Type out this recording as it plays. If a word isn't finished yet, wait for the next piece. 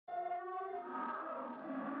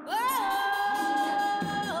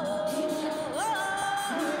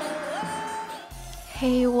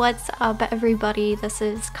Hey, what's up everybody? This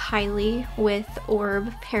is Kylie with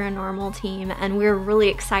Orb Paranormal team, and we're really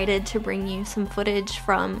excited to bring you some footage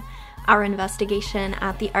from our investigation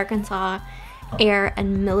at the Arkansas Air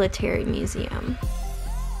and Military Museum.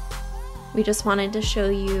 We just wanted to show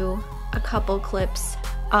you a couple clips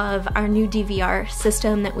of our new DVR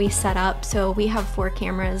system that we set up. So we have 4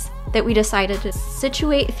 cameras that we decided to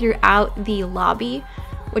situate throughout the lobby,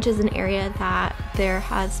 which is an area that there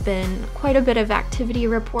has been quite a bit of activity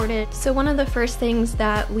reported. So one of the first things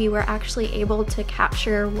that we were actually able to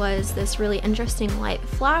capture was this really interesting light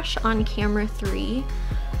flash on camera 3.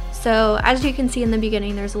 So as you can see in the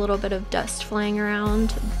beginning, there's a little bit of dust flying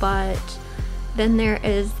around, but then there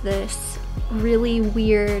is this really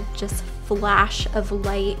weird just flash of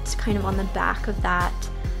light kind of on the back of that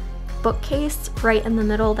bookcase, right in the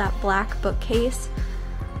middle, that black bookcase.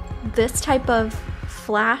 This type of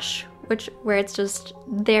flash, where it's just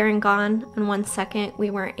there and gone in 1 second, we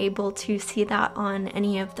weren't able to see that on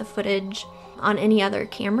any of the footage on any other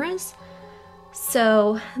cameras.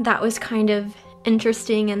 So that was kind of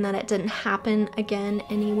interesting in that it didn't happen again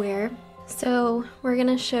anywhere. So we're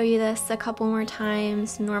gonna show you this a couple more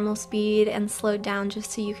times, normal speed and slowed down,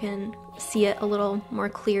 just so you can see it a little more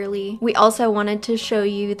clearly. We also wanted to show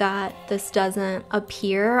you that this doesn't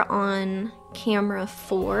appear on camera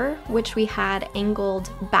 4, which we had angled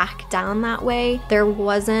back down that way. There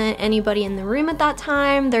wasn't anybody in the room at that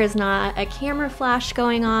time. There's not a camera flash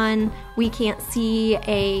going on. We can't see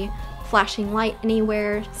a flashing light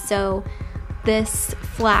anywhere, so this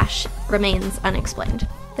flash remains unexplained.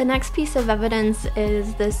 The next piece of evidence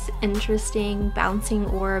is this interesting bouncing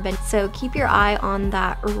orb, and so keep your eye on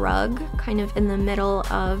that rug kind of in the middle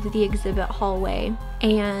of the exhibit hallway,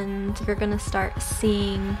 and you're gonna start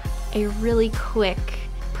seeing a really quick,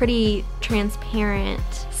 pretty transparent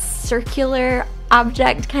circular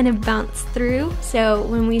object kind of bounce through. So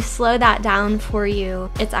when we slow that down for you,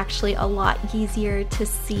 it's actually a lot easier to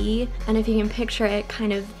see, and if you can picture it,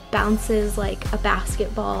 kind of bounces like a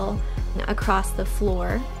basketball across the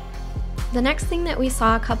floor. The next thing that we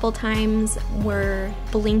saw a couple times were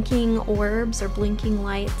blinking orbs or blinking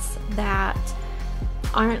lights that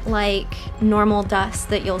aren't like normal dust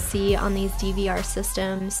that you'll see on these DVR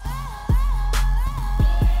systems.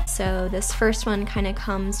 So this first one kind of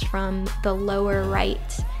comes from the lower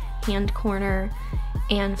right hand corner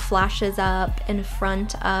and flashes up in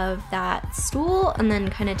front of that stool and then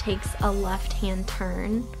kind of takes a left-hand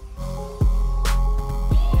turn.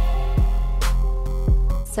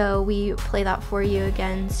 So we play that for you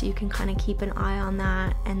again so you can kind of keep an eye on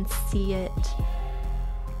that and see it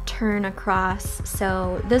turn across.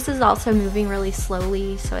 So this is also moving really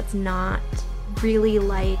slowly, so it's not really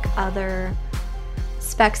like other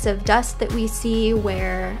specks of dust that we see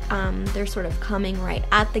where they're sort of coming right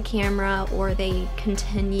at the camera, or they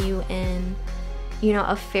continue in, you know,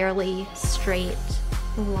 a fairly straight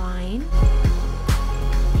line.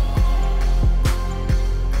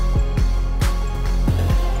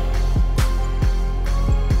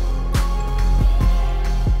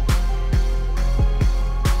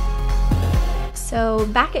 So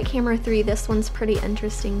back at camera 3, this one's pretty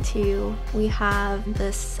interesting too. We have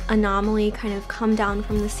this anomaly kind of come down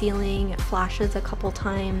from the ceiling. It flashes a couple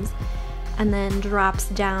times and then drops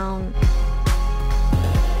down.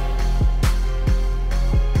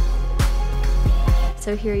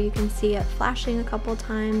 So here you can see it flashing a couple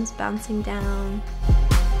times, bouncing down.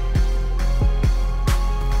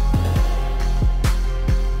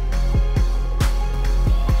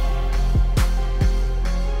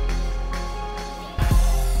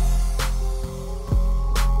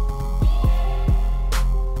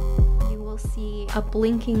 A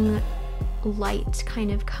blinking light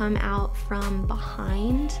kind of come out from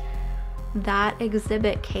behind that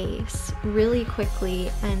exhibit case really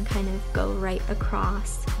quickly and kind of go right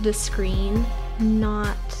across the screen.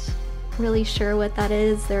 Not really sure what that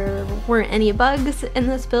is. There weren't any bugs in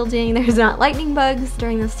this building. There's not lightning bugs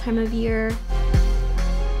during this time of year.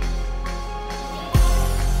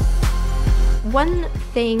 One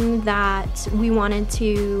thing that we wanted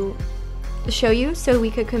to show you so we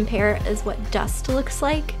could compare is what dust looks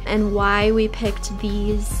like and why we picked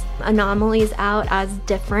these anomalies out as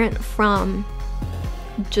different from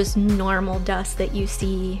just normal dust that you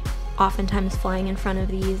see oftentimes flying in front of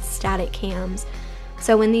these static cams.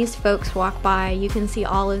 So when these folks walk by, you can see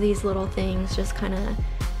all of these little things just kind of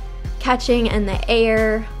catching in the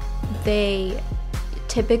air. They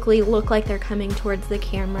typically look like they're coming towards the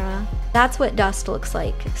camera. That's what dust looks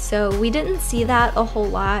like. So we didn't see that a whole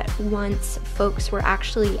lot once folks were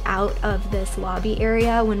actually out of this lobby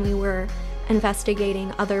area when we were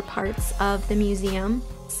investigating other parts of the museum.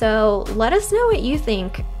 So let us know what you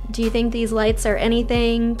think. Do you think these lights are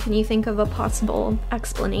anything? Can you think of a possible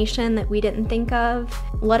explanation that we didn't think of?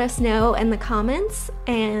 Let us know in the comments,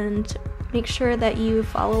 and make sure that you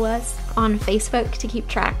follow us on Facebook to keep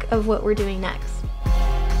track of what we're doing next.